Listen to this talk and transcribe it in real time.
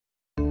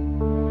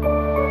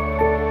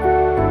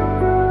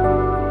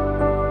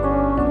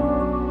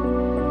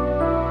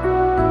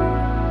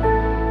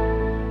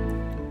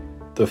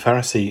The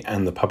Pharisee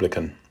and the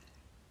Publican.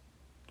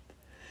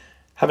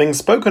 Having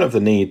spoken of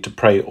the need to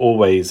pray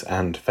always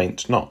and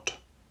faint not,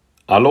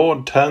 our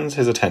Lord turns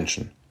his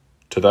attention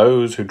to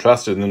those who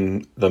trusted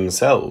in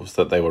themselves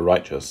that they were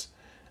righteous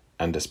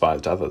and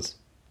despised others.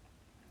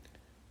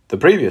 The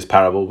previous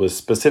parable was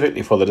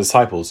specifically for the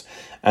disciples,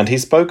 and he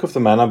spoke of the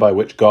manner by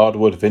which God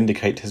would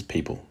vindicate his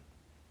people.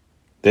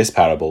 This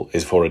parable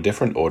is for a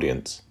different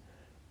audience,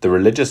 the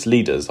religious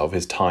leaders of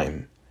his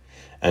time,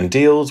 and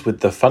deals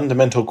with the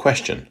fundamental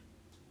question: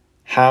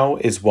 how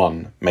is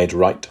one made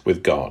right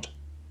with God?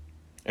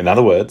 In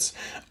other words,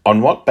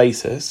 on what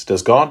basis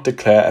does God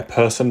declare a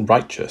person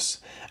righteous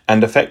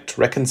and effect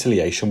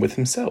reconciliation with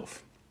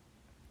himself?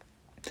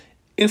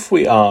 If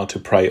we are to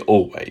pray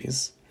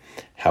always,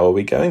 how are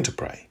we going to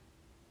pray?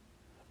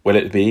 Will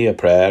it be a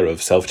prayer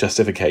of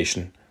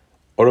self-justification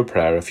or a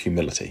prayer of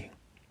humility?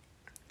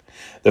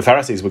 The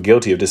Pharisees were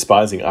guilty of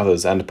despising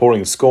others and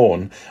pouring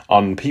scorn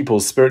on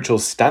people's spiritual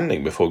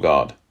standing before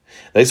God.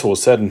 They saw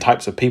certain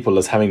types of people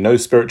as having no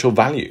spiritual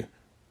value,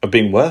 of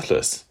being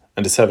worthless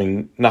and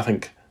deserving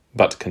nothing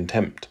but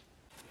contempt.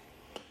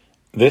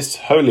 This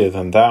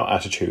holier-than-thou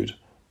attitude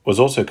was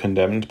also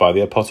condemned by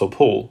the Apostle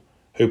Paul,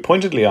 who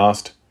pointedly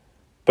asked,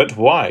 "But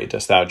why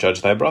dost thou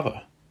judge thy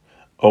brother?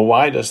 Or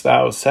why dost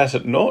thou set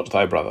at naught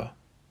thy brother?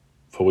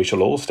 For we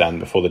shall all stand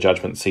before the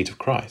judgment seat of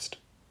Christ."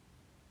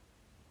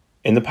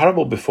 In the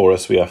parable before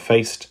us, we are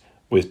faced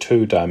with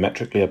two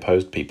diametrically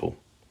opposed people,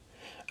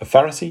 a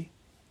Pharisee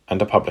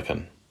and a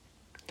publican.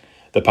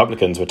 The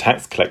publicans were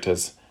tax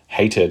collectors,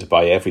 hated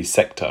by every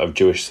sector of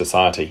Jewish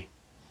society.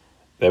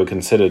 They were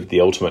considered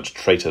the ultimate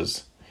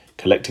traitors,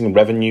 collecting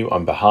revenue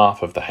on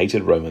behalf of the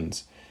hated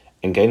Romans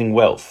and gaining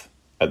wealth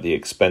at the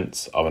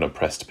expense of an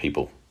oppressed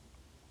people.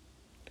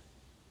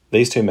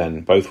 These two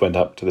men both went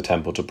up to the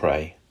temple to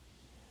pray.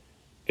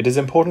 It is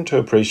important to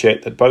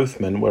appreciate that both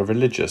men were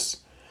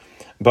religious.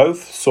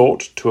 Both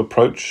sought to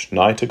approach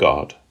nigh to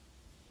God.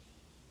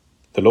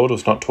 The Lord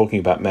was not talking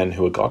about men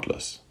who were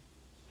godless.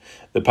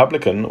 The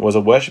publican was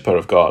a worshipper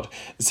of God,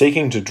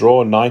 seeking to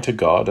draw nigh to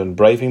God and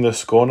braving the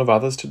scorn of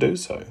others to do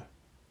so.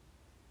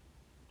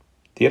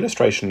 The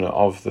illustration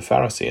of the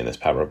Pharisee in this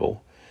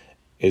parable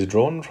is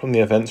drawn from the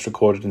events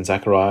recorded in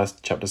Zechariah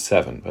chapter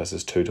 7,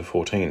 verses 2 to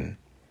 14.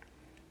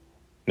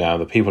 Now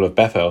the people of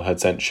Bethel had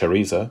sent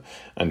Sharezer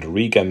and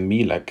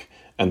Regem-Melech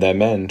and their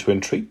men to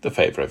entreat the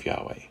favour of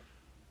Yahweh.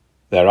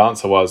 Their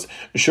answer was,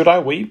 "Should I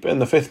weep in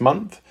the 5th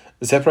month,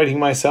 separating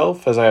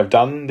myself as I have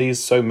done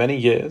these so many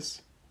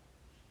years?"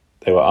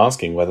 They were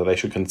asking whether they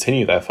should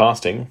continue their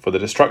fasting for the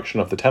destruction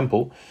of the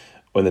temple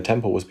when the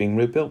temple was being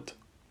rebuilt.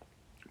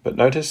 But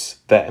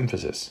notice their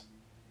emphasis.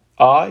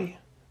 I,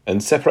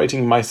 and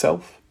separating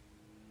myself?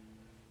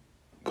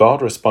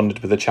 God responded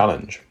with a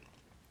challenge.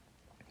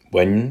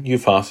 When you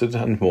fasted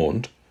and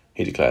mourned,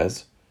 he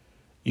declares,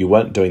 you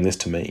weren't doing this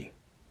to me.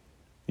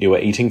 You were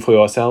eating for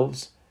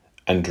yourselves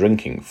and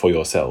drinking for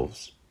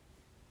yourselves.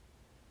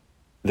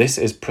 This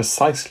is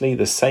precisely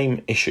the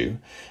same issue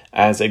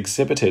as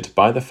exhibited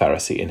by the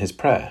Pharisee in his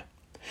prayer.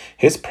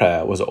 His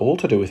prayer was all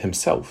to do with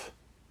himself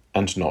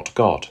and not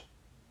God.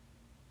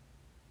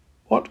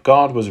 What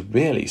God was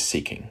really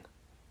seeking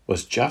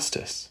was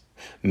justice,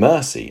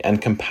 mercy,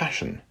 and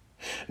compassion.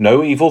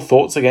 No evil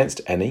thoughts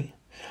against any.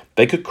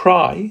 They could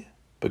cry,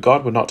 but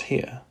God would not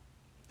hear.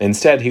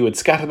 Instead, he would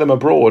scatter them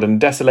abroad and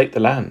desolate the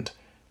land,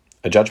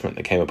 a judgment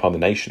that came upon the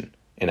nation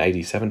in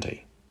AD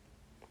 70.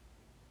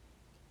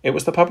 It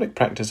was the public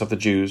practice of the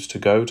Jews to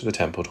go to the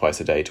temple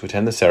twice a day to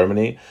attend the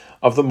ceremony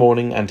of the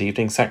morning and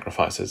evening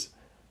sacrifices,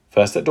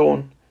 first at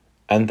dawn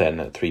and then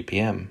at 3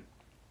 p.m.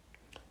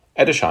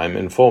 Edersheim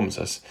informs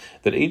us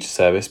that each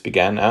service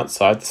began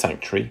outside the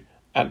sanctuary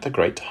at the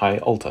great high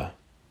altar.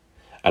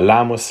 A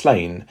lamb was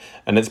slain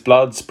and its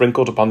blood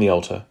sprinkled upon the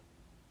altar.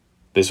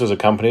 This was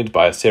accompanied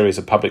by a series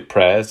of public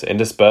prayers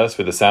interspersed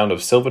with the sound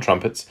of silver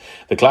trumpets,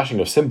 the clashing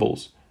of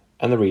cymbals,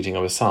 and the reading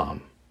of a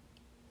psalm.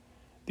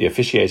 The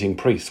officiating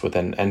priest would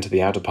then enter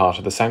the outer part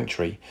of the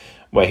sanctuary,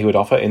 where he would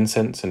offer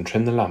incense and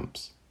trim the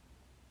lamps.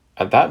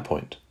 At that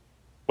point,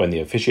 when the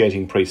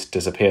officiating priest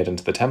disappeared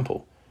into the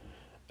temple,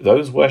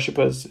 those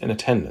worshippers in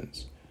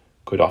attendance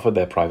could offer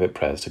their private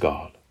prayers to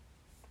God.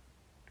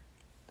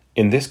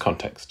 In this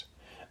context,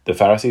 the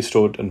Pharisee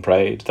stood and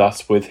prayed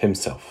thus with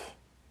himself.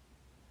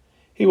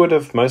 He would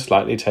have most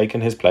likely taken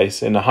his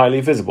place in a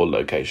highly visible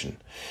location,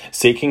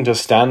 seeking to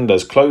stand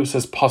as close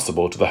as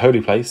possible to the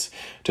holy place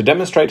to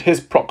demonstrate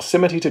his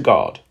proximity to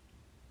God.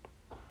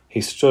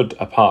 He stood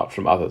apart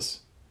from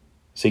others,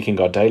 seeking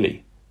God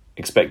daily,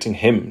 expecting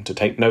him to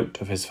take note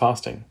of his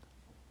fasting.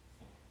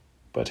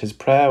 But his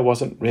prayer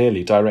wasn't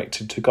really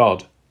directed to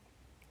God.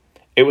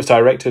 It was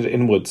directed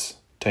inwards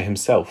to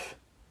himself.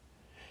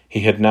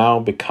 He had now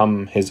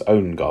become his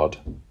own God.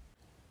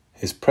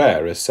 His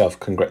prayer is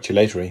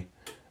self-congratulatory,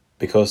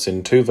 because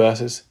in 2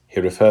 verses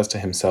he refers to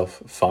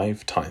himself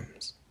 5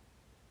 times.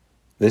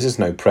 This is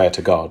no prayer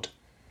to God.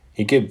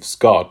 He gives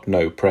God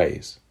no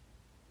praise.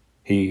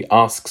 He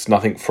asks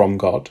nothing from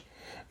God,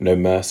 no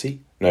mercy,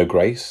 no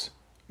grace,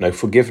 no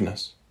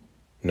forgiveness,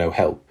 no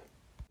help.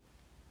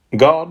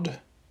 God,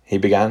 he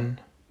began,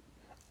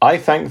 I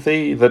thank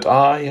thee that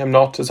I am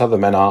not as other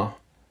men are,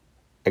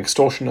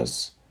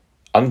 extortioners,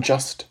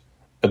 unjust,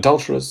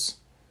 adulterers,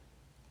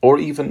 or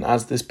even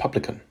as this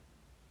publican.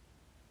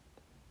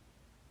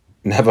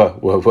 Never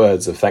were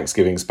words of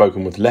thanksgiving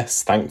spoken with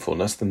less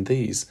thankfulness than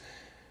these.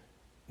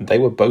 They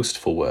were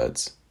boastful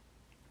words.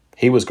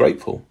 He was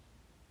grateful,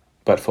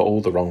 but for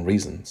all the wrong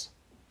reasons.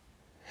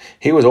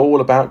 He was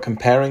all about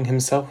comparing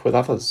himself with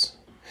others.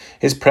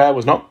 His prayer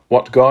was not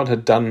what God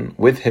had done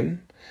with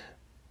him,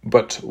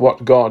 but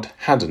what God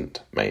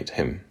hadn't made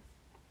him.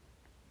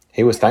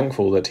 He was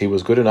thankful that he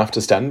was good enough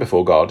to stand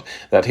before God,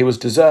 that he was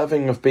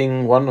deserving of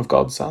being one of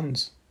God's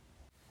sons.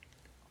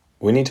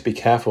 We need to be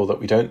careful that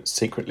we don't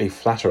secretly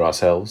flatter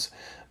ourselves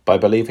by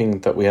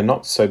believing that we are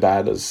not so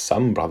bad as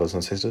some brothers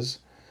and sisters,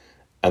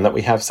 and that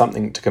we have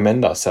something to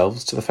commend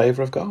ourselves to the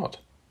favour of God.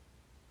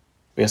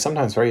 We are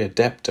sometimes very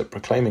adept at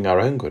proclaiming our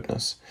own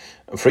goodness,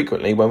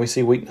 frequently when we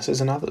see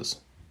weaknesses in others.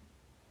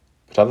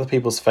 But other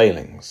people's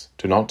failings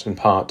do not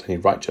impart any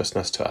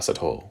righteousness to us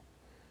at all.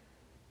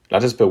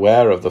 Let us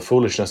beware of the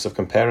foolishness of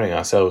comparing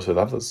ourselves with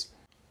others.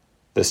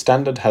 The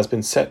standard has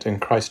been set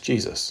in Christ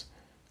Jesus,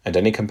 and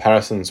any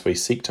comparisons we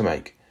seek to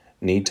make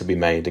need to be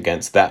made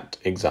against that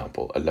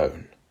example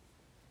alone.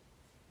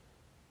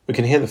 We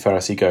can hear the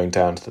Pharisee going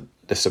down to the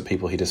list of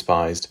people he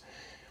despised.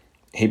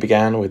 He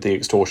began with the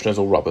extortioners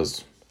or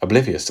robbers,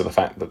 oblivious to the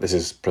fact that this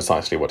is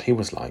precisely what he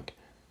was like.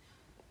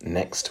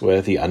 Next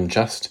were the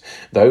unjust,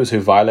 those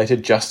who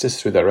violated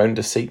justice through their own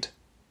deceit.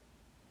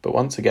 But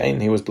once again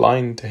he was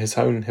blind to his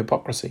own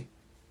hypocrisy.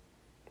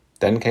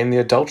 Then came the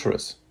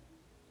adulterers,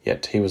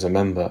 yet he was a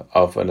member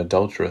of an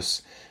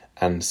adulterous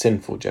and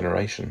sinful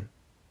generation.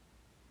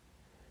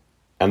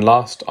 And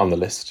last on the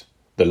list,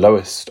 the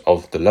lowest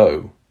of the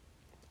low,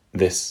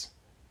 this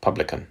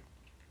publican.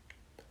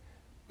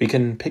 We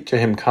can picture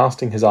him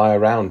casting his eye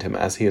around him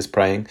as he is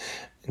praying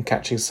and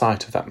catching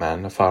sight of that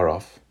man afar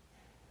off.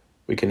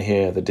 We can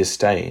hear the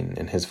disdain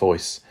in his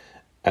voice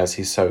as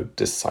he so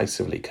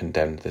decisively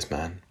condemned this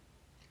man.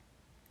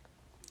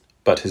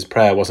 But his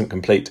prayer wasn't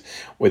complete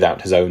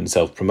without his own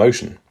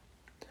self-promotion.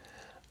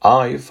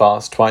 I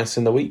fast twice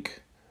in the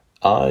week.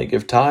 I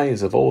give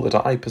tithes of all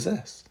that I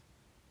possess.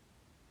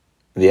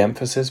 The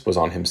emphasis was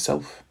on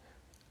himself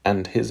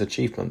and his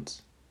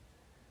achievements.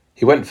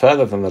 He went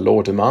further than the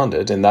law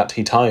demanded in that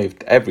he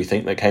tithed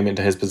everything that came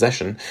into his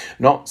possession,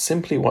 not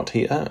simply what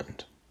he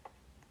earned.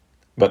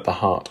 But the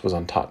heart was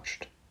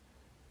untouched.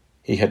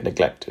 He had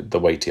neglected the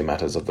weightier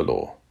matters of the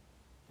law: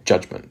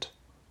 judgment,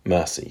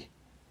 mercy,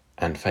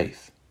 and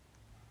faith.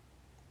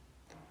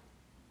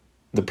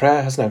 The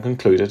prayer has now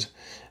concluded,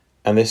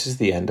 and this is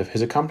the end of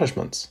his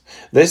accomplishments.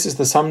 This is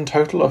the sum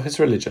total of his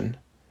religion.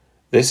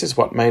 This is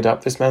what made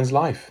up this man's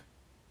life: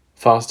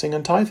 fasting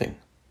and tithing.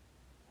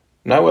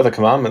 No other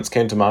commandments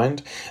came to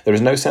mind. There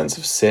is no sense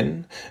of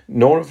sin,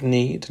 nor of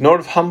need, nor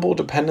of humble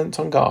dependence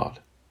on God.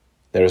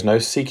 There is no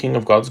seeking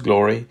of God's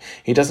glory.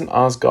 He doesn't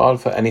ask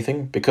God for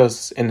anything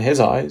because, in his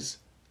eyes,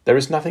 there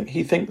is nothing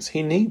he thinks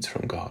he needs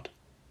from God.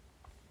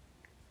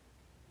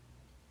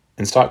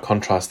 In stark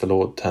contrast, the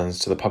Lord turns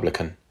to the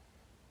publican,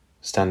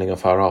 standing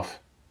afar off.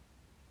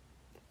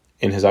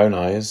 In his own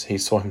eyes, he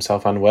saw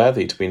himself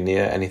unworthy to be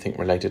near anything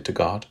related to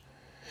God.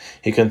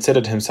 He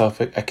considered himself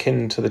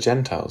akin to the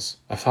Gentiles,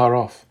 afar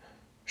off,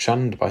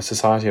 shunned by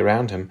society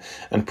around him,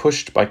 and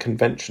pushed by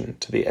convention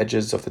to the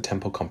edges of the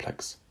temple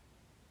complex.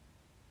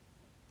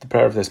 The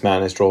prayer of this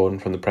man is drawn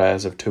from the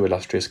prayers of two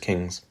illustrious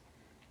kings,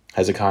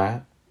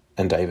 Hezekiah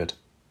and David.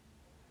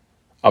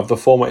 Of the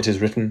former it is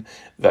written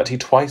that he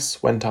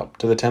twice went up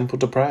to the temple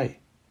to pray.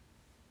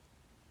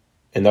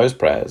 In those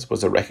prayers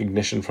was a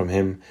recognition from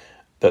him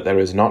that there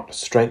is not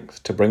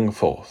strength to bring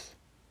forth,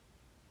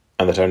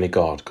 and that only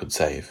God could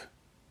save.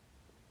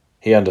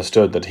 He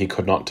understood that he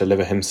could not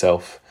deliver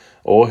himself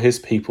or his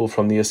people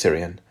from the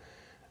Assyrian,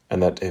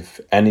 and that if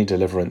any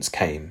deliverance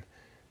came,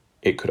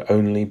 it could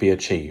only be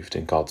achieved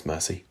in God's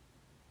mercy.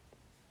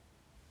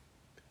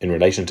 In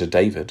relation to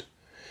David,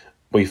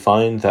 we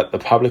find that the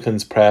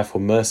publican's prayer for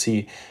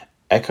mercy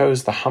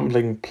echoes the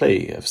humbling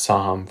plea of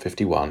Psalm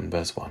 51,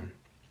 verse 1.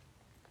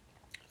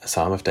 A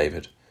psalm of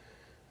David,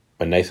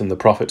 when Nathan the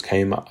prophet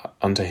came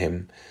unto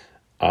him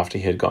after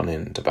he had gone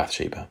in to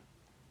Bathsheba.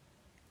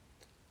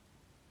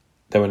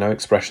 There were no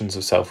expressions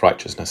of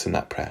self-righteousness in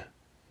that prayer.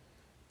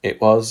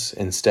 It was,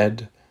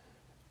 instead,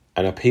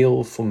 an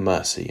appeal for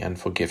mercy and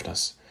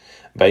forgiveness,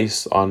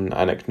 based on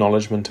an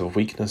acknowledgement of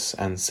weakness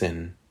and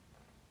sin.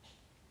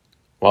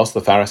 Whilst the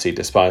Pharisee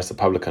despised the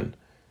publican,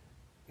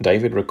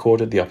 David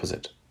recorded the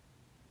opposite.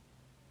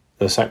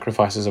 The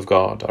sacrifices of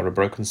God are a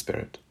broken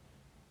spirit,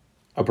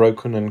 a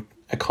broken and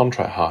a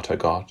contrite heart, O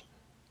God,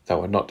 thou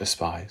wilt not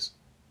despise.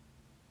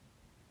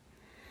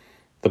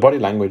 The body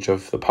language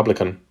of the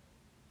publican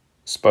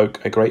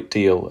spoke a great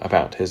deal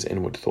about his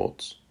inward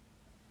thoughts.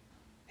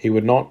 He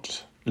would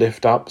not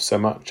lift up so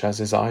much as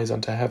his eyes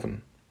unto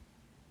heaven.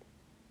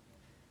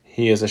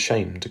 He is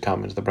ashamed to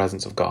come into the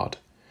presence of God.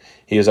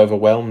 He is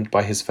overwhelmed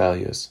by his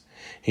failures.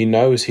 He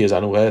knows he is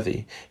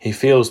unworthy. He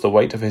feels the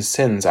weight of his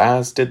sins,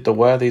 as did the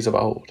worthies of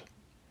old.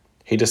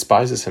 He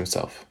despises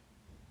himself.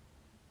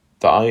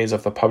 The eyes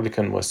of the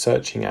publican were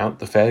searching out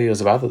the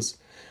failures of others,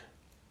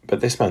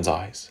 but this man's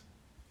eyes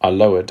are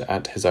lowered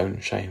at his own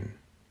shame.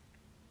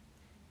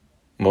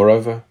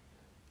 Moreover,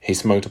 he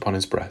smote upon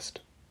his breast.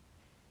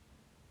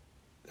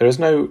 There is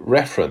no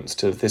reference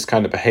to this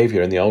kind of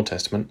behaviour in the Old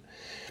Testament.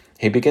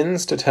 He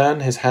begins to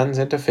turn his hands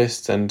into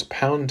fists and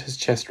pound his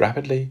chest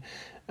rapidly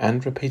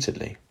and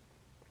repeatedly.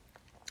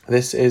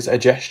 This is a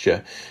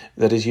gesture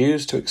that is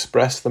used to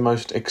express the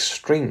most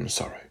extreme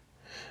sorrow,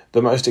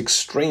 the most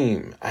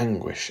extreme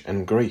anguish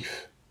and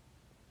grief.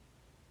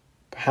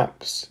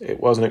 Perhaps it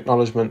was an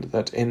acknowledgement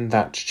that in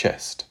that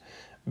chest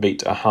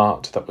beat a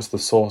heart that was the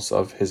source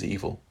of his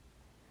evil.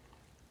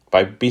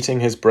 By beating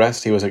his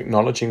breast, he was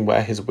acknowledging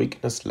where his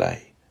weakness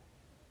lay.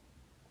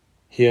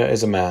 Here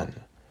is a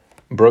man,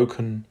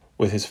 broken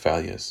with his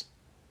failures,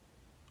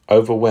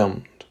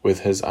 overwhelmed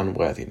with his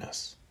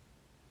unworthiness.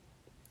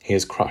 He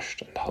is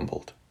crushed and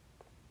humbled.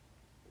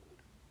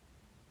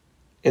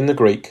 In the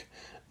Greek,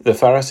 the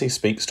Pharisee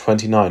speaks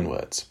 29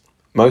 words,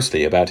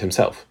 mostly about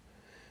himself,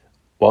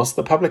 whilst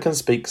the publican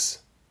speaks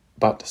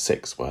but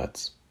 6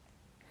 words.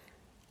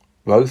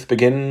 Both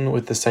begin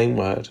with the same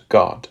word,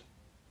 God,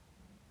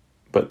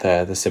 but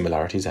there the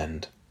similarities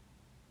end.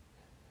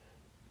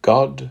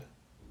 God,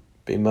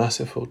 be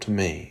merciful to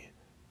me,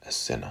 a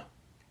sinner,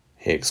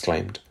 he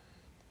exclaimed.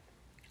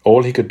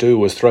 All he could do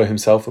was throw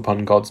himself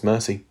upon God's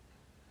mercy.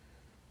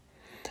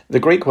 The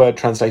Greek word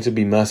translated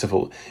be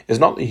merciful is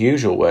not the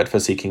usual word for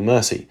seeking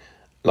mercy,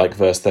 like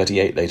verse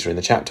 38 later in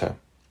the chapter.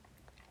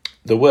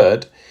 The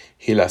word,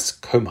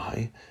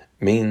 hilaskomai,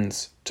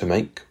 means to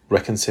make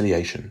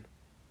reconciliation.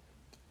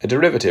 A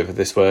derivative of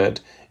this word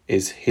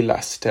is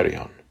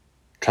hilasterion,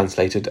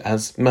 translated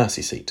as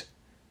mercy seat,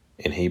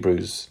 in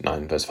Hebrews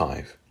 9 verse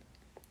 5.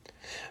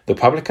 The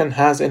publican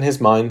has in his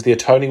mind the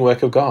atoning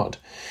work of God.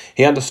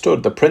 He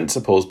understood the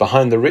principles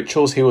behind the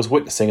rituals he was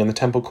witnessing in the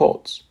temple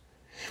courts.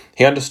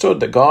 He understood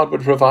that God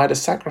would provide a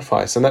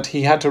sacrifice and that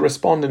he had to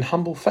respond in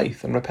humble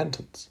faith and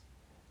repentance.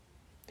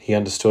 He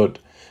understood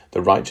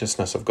the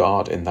righteousness of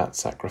God in that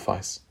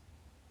sacrifice,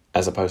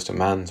 as opposed to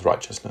man's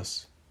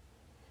righteousness.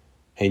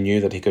 He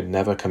knew that he could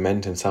never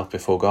commend himself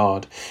before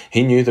God.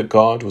 He knew that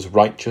God was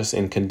righteous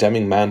in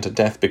condemning man to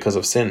death because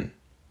of sin.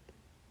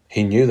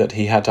 He knew that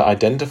he had to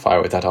identify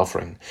with that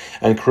offering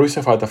and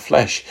crucify the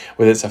flesh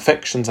with its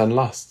affections and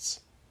lusts.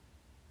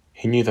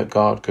 He knew that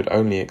God could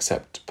only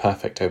accept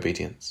perfect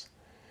obedience,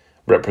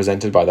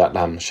 represented by that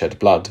lamb's shed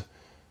blood,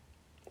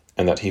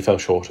 and that he fell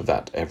short of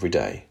that every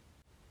day.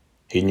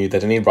 He knew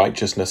that any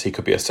righteousness he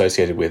could be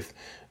associated with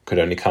could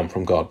only come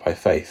from God by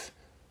faith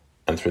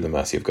and through the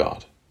mercy of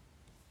God.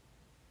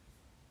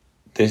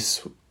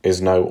 This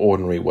is no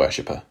ordinary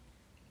worshipper.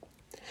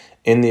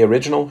 In the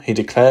original, he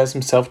declares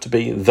himself to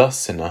be the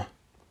sinner.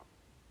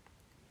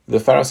 The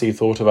Pharisee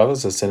thought of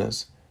others as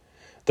sinners.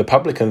 The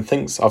publican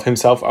thinks of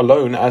himself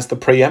alone as the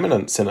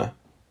preeminent sinner.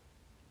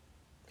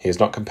 He is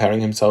not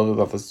comparing himself with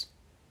others.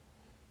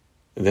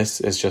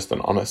 This is just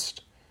an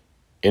honest,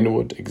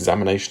 inward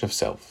examination of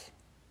self.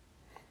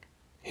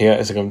 Here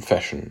is a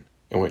confession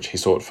in which he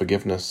sought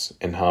forgiveness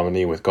in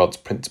harmony with God's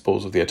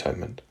principles of the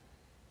atonement.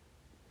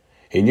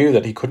 He knew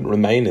that he couldn't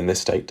remain in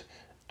this state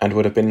and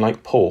would have been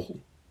like Paul,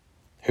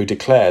 who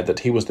declared that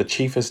he was the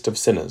chiefest of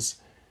sinners,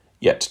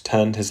 yet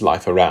turned his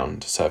life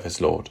around to serve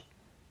his Lord.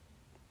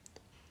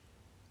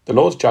 The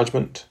Lord's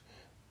judgment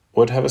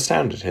would have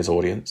astounded his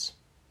audience.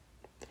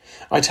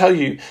 I tell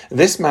you,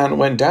 this man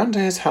went down to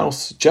his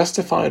house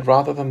justified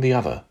rather than the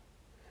other.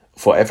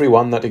 For every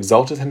one that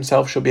exalteth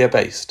himself shall be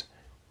abased,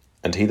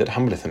 and he that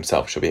humbleth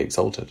himself shall be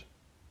exalted.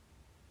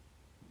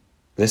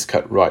 This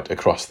cut right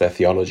across their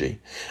theology,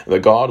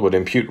 that God would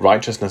impute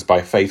righteousness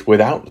by faith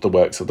without the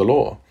works of the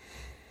law.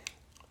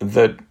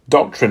 The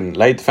doctrine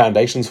laid the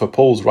foundations for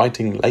Paul's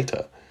writing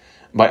later.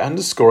 By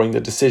underscoring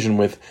the decision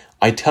with,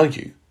 I tell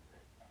you,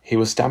 he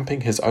was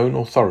stamping his own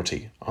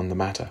authority on the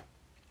matter.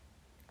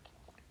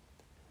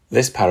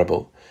 This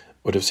parable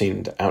would have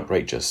seemed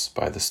outrageous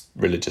by the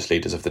religious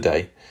leaders of the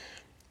day.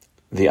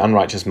 The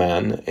unrighteous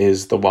man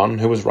is the one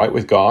who was right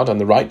with God, and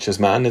the righteous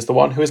man is the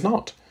one who is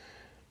not.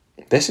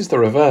 This is the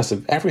reverse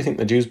of everything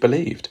the Jews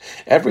believed,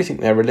 everything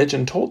their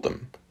religion taught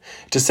them.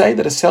 To say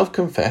that a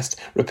self-confessed,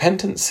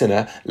 repentant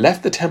sinner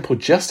left the temple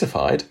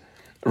justified,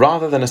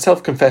 rather than a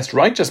self-confessed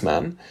righteous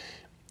man,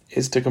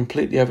 is to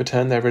completely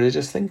overturn their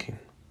religious thinking.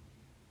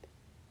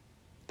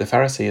 The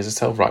Pharisee is a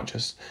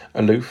self-righteous,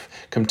 aloof,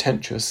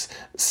 contemptuous,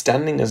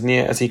 standing as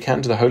near as he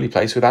can to the holy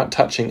place without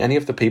touching any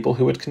of the people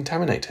who would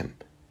contaminate him.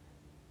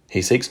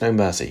 He seeks no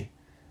mercy,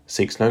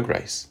 seeks no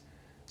grace,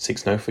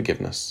 seeks no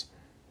forgiveness,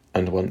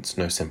 and wants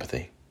no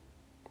sympathy.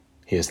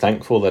 He is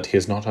thankful that he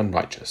is not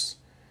unrighteous.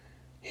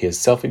 He is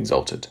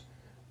self-exalted,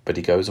 but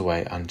he goes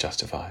away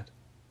unjustified.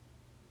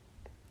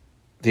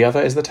 The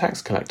other is the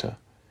tax collector.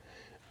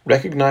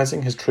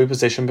 Recognizing his true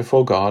position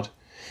before God,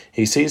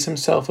 he sees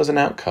himself as an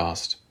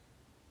outcast,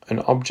 an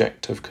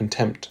object of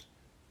contempt,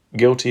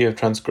 guilty of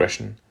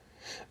transgression,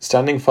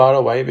 standing far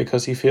away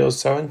because he feels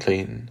so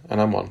unclean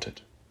and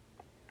unwanted.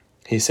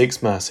 He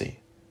seeks mercy.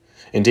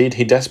 Indeed,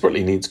 he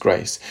desperately needs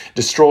grace,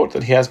 distraught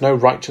that he has no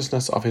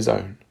righteousness of his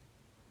own.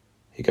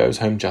 he goes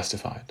home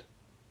justified.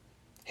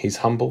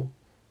 He's humble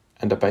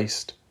and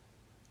abased,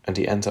 and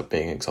he ends up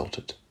being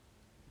exalted.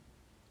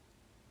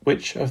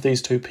 Which of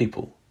these two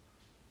people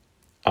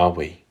are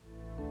we?